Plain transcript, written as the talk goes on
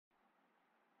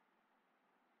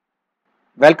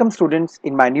Welcome students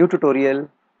in my new tutorial,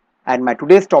 and my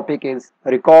today's topic is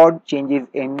record changes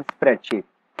in spreadsheet.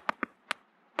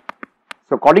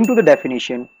 So according to the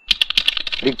definition,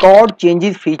 record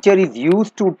changes feature is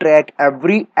used to track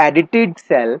every edited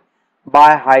cell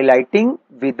by highlighting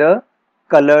with a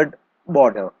colored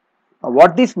border. Now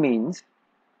what this means,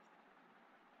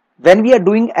 when we are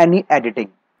doing any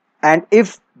editing and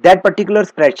if that particular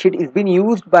spreadsheet is being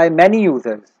used by many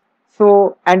users,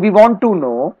 and we want to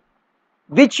know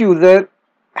which user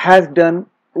has done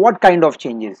what kind of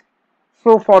changes.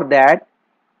 So for that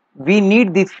we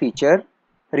need this feature,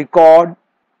 record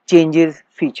changes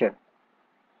feature.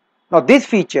 Now this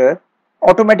feature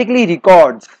automatically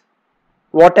records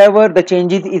whatever the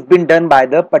changes is been done by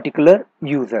the particular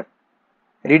user.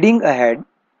 Reading ahead,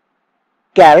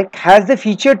 Calc has the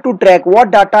feature to track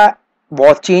what data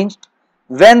was changed,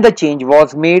 when the change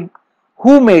was made,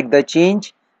 who made the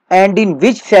change, and in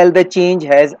which cell the change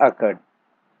has occurred.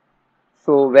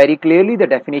 So very clearly the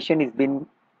definition is been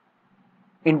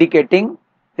indicating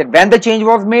that when the change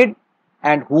was made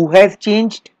and who has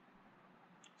changed.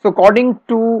 So according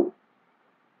to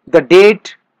the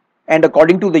date and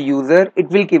according to the user, it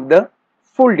will give the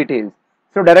full details.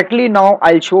 So directly now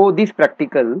I'll show this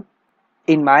practical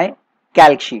in my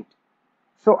Calc sheet.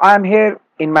 So I am here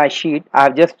in my sheet. I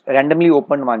have just randomly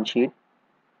opened one sheet.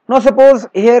 Now suppose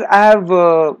here I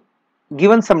have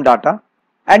given some data,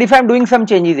 and if I am doing some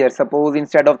changes here, suppose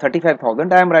instead of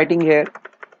 35,000 I am writing here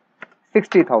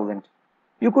 60,000.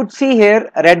 You could see here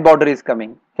a red border is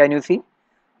coming. Can you see?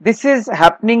 This is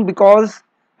happening because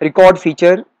record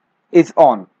feature is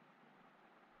on,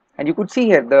 and you could see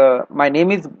here my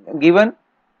name is given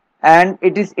and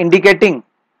it is indicating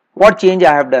what change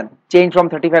I have done, change from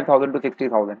 35,000 to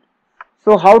 60,000.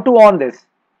 So how to on this?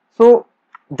 So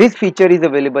this feature is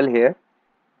available here,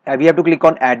 and we have to click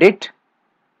on edit,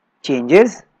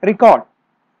 changes, record.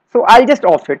 So I'll just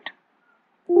off it.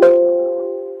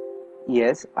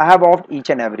 Yes, I have offed each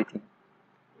and everything.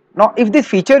 Now if this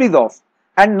feature is off,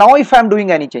 and now if I am doing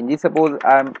any changes, suppose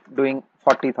I am doing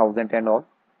 40,000 and all.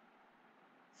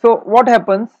 So what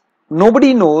happens?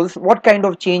 Nobody knows what kind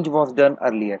of change was done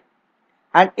earlier.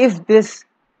 And if this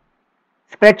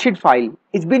spreadsheet file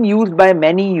is being used by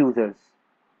many users,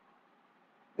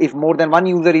 if more than one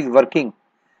user is working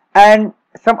and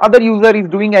some other user is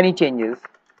doing any changes,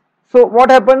 so what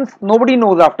happens? Nobody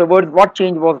knows afterwards what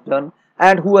change was done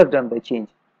and who has done the change.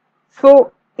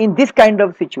 So in this kind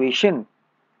of situation,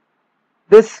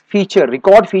 this feature,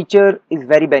 record feature, is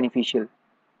very beneficial.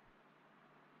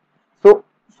 So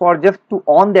for just to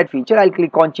on that feature, I'll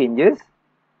click on changes,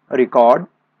 record.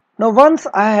 Now once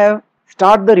I have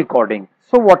start the recording,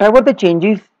 so whatever the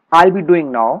changes I'll be doing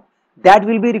now, that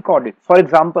will be recorded. For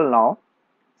example, now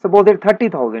suppose it's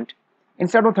 30,000.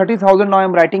 Instead of 30,000 now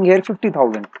I'm writing here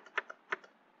 50,000.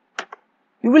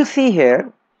 You will see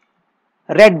here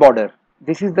red border.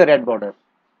 This is the red border.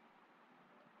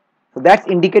 So that's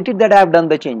indicated that I have done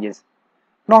the changes.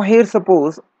 Now here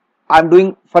suppose I'm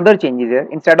doing further changes here.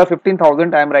 Instead of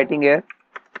 15,000 I am writing here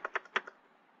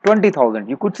 20,000.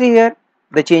 You could see here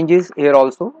the changes here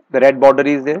also. The red border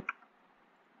is there.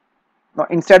 Now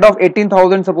instead of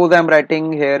 18,000 suppose I am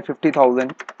writing here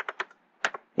 50,000.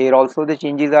 Here also the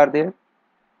changes are there.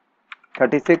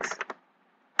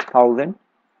 36,000.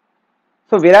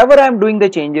 So wherever I am doing the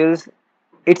changes,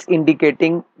 it's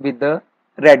indicating with the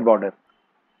red border.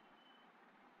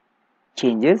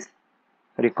 Changes,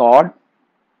 record.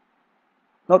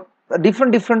 Now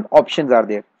different options are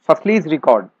there. Firstly is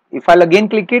record. If I'll again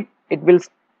click it, it will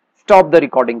stop the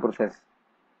recording process.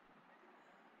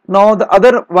 Now the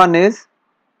other one is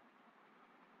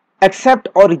accept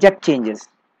or reject changes.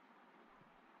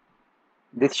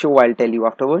 This show I'll tell you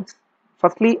afterwards.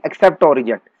 Firstly, accept or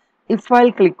reject. If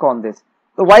I'll click on this,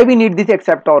 so why we need this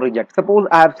accept or reject? Suppose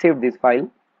I have saved this file.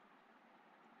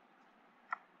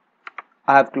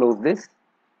 I have closed this.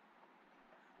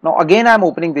 Now again I am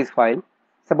opening this file.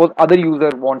 Suppose other user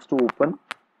wants to open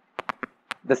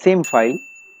the same file,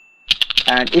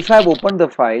 and if I have opened the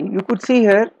file, you could see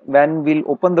here when we'll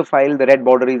open the file, the red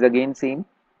border is again seen.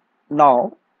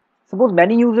 Now suppose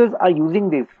many users are using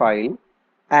this file,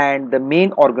 and the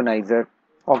main organizer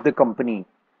of the company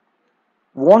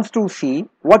wants to see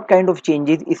what kind of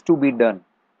changes is to be done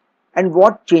and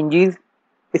what changes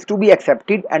is to be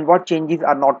accepted and what changes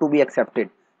are not to be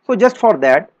accepted. So just for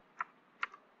that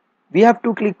we have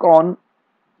to click on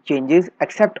changes,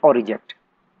 accept or reject.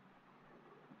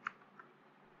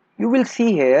 You will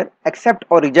see here accept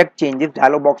or reject changes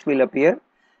dialog box will appear,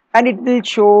 and it will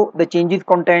show the changes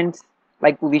contents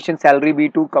like position, salary,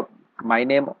 B2, my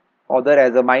name, other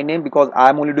as a my name, because I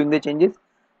am only doing the changes.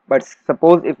 But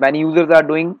suppose if many users are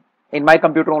doing, In my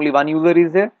computer only one user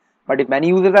is there, but if many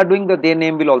users are doing that, their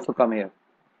name will also come here.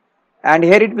 And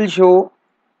here it will show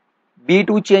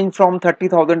B2 change from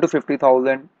 30,000 to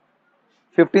 50,000,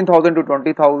 15,000 to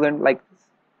 20,000, like this.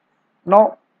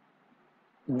 Now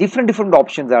different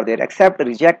options are there: accept,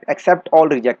 reject, accept all,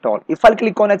 reject all. If I'll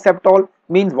click on accept all,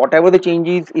 means whatever the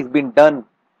changes is been done,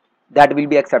 that will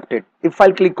be accepted. If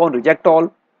I'll click on reject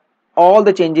all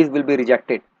the changes will be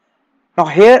rejected. Now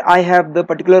here I have the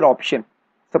particular option.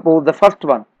 Suppose the first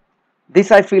one,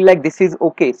 this I feel like this is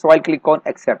okay, so I'll click on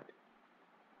accept.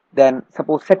 Then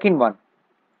suppose second one,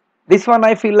 this one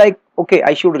I feel like okay,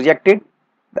 I should reject it.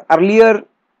 The earlier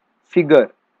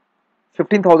figure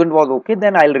 15,000 was okay,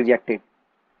 then I'll reject it.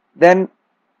 Then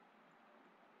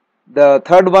the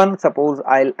third one, suppose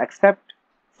I'll accept.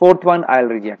 Fourth one I'll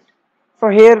reject. So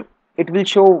here it will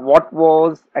show what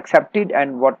was accepted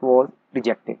and what was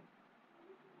rejected.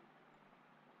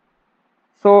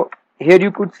 So here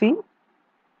you could see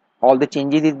all the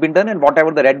changes is been done, and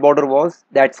whatever the red border was,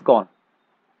 that's gone.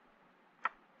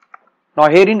 Now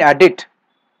here in edit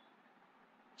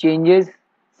changes,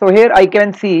 so here I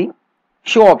can see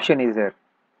show option is there.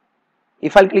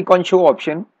 If I'll click on show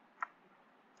option,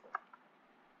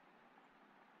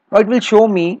 now it will show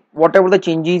me whatever the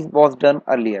changes was done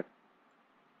earlier.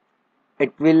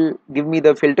 It will give me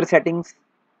the filter settings,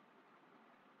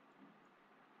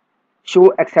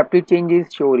 show accepted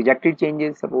changes, show rejected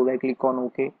changes. Suppose I click on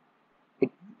OK,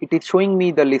 it is showing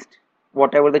me the list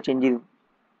whatever the changes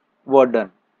were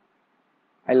done.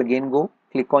 I'll again go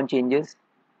click on changes,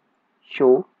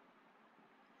 show.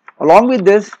 Along with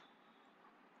this,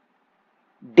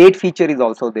 date feature is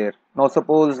also there. Now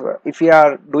suppose if we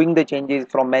are doing the changes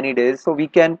from many days, so we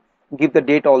can give the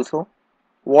date also,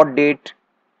 what date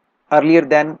earlier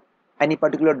than any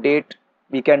particular date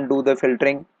we can do the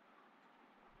filtering.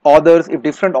 Authors, if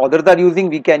different authors are using,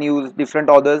 we can use different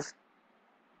authors.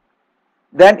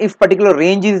 Then if particular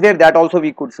range is there, that also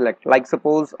we could select. Like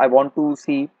suppose I want to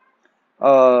see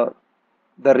the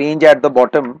range at the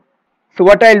bottom, so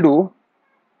what I'll do,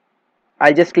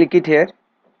 I'll just click it here,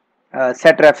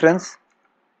 set reference,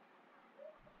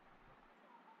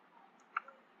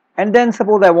 and then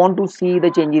suppose I want to see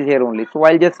the changes here only, so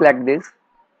I'll just select this,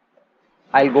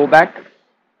 I'll go back.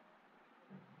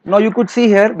 Now you could see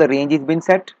here the range is been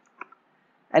set,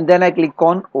 and then I click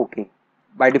on OK.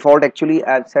 By default actually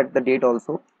I've set the date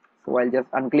also, so I'll just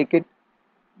unclick it.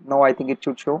 Now I think it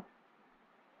should show.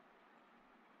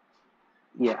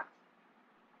 Yeah,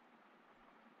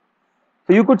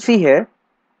 so you could see here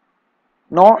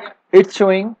now it's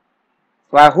showing.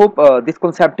 So I hope this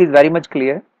concept is very much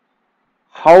clear,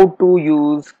 how to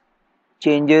use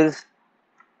changes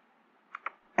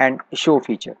and show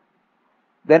feature.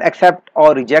 Then accept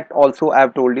or reject also I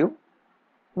have told you.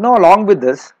 Now along with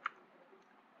this,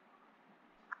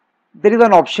 there is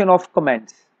an option of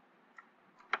comments.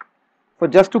 So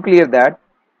just to clear that,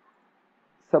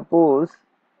 suppose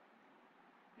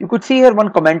you could see here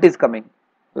one comment is coming,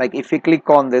 like if we click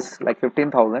on this, like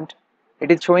 15,000,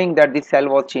 it is showing that this cell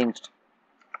was changed.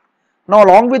 Now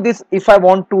along with this, if I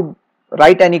want to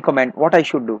write any comment, what I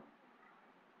should do?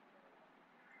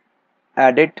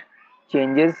 Edit,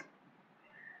 changes.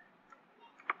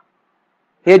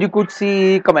 Here you could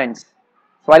see comments.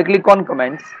 So I'll click on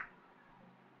comments.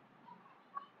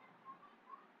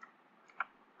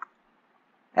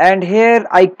 And here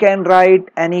I can write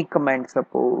any comment,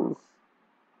 suppose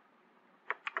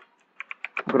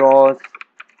gross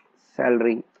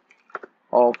salary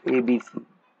of ABC.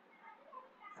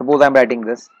 Suppose I'm writing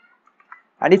this,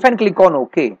 and if I click on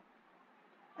OK,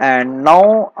 and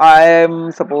now I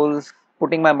am suppose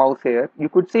putting my mouse here, you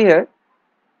could see here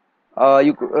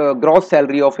gross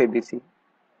salary of ABC.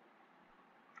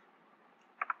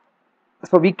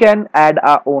 So we can add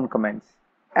our own comments,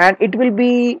 and it will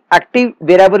be active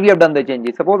wherever we have done the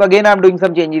changes. Suppose again I am doing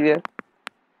some changes here,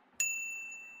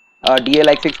 DA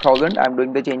like 6,000, I am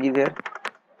doing the changes here.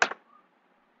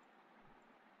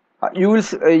 You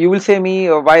will say me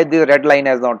why the red line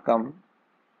has not come.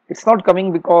 It's not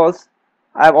coming because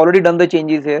I have already done the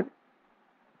changes here.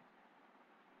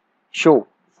 Show.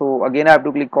 So again I have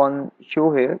to click on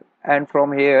show here, and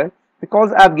from here,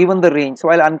 because I have given the range, so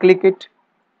I'll unclick it.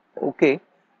 Okay.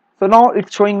 So now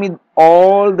it's showing me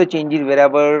all the changes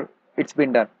wherever it's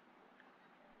been done.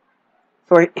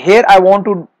 So here I want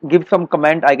to give some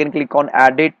comment, I can click on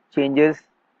edit, changes,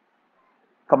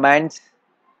 comments,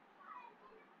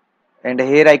 and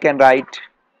here I can write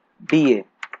DA,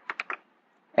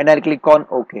 and I'll click on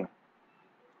OK.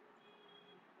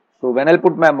 So when I'll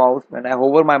put my mouse, when I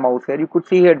hover my mouse here, you could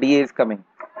see here DA is coming.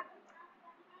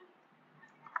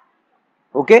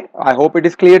 Okay, I hope it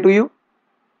is clear to you.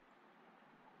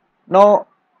 Now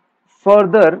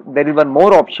further there is one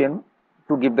more option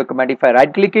to give the comment. If I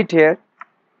right click it here,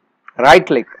 right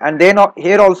click, and then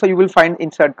here also you will find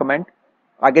insert comment.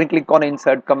 I can click on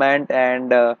insert comment,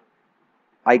 and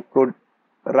I could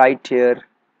write here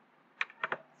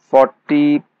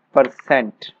 40%,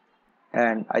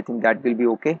 and I think that will be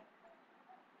okay.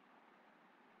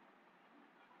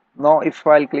 Now if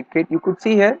I'll click it, you could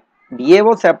see here DA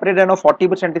was separate and now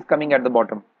 40% is coming at the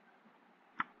bottom.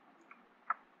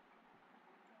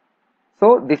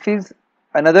 So this is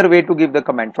another way to give the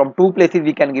comment. From two places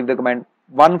we can give the comment.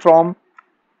 One from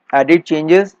edit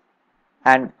changes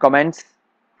and comments,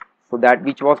 so that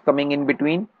which was coming in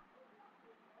between,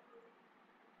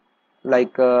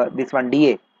 like this one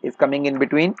DA is coming in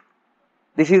between.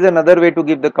 This is another way to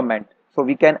give the comment. So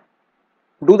we can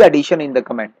do the addition in the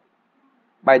comment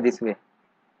by this way.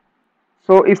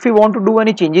 So if we want to do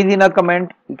any changes in a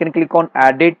comment, you can click on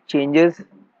edit changes.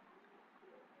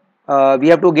 We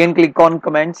have to again click on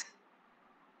comments.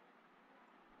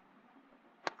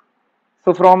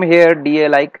 So from here DA,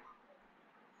 like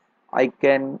I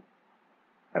can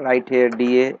write here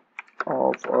DA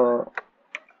of a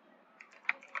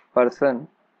person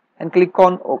and click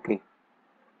on OK.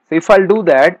 So if I'll do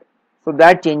that, so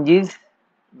that changes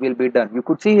will be done. You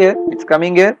could see here it's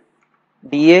coming here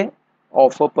DA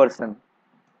of a person.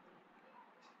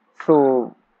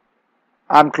 So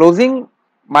I'm closing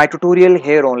my tutorial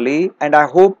here only, and I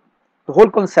hope the whole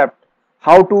concept,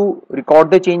 how to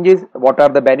record the changes, what are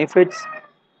the benefits,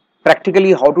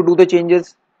 practically how to do the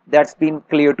changes, that's been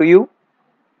clear to you,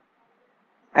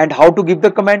 and how to give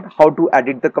the comment, how to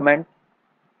edit the comment.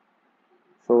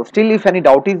 So still if any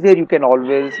doubt is there, you can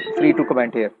always free to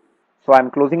comment here. So I'm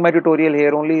closing my tutorial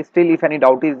here only. Still if any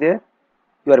doubt is there,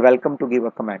 you are welcome to give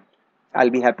a comment. I'll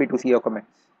be happy to see your comments.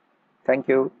 Thank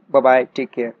you. Bye bye.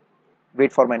 Take care.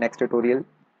 Wait for my next tutorial.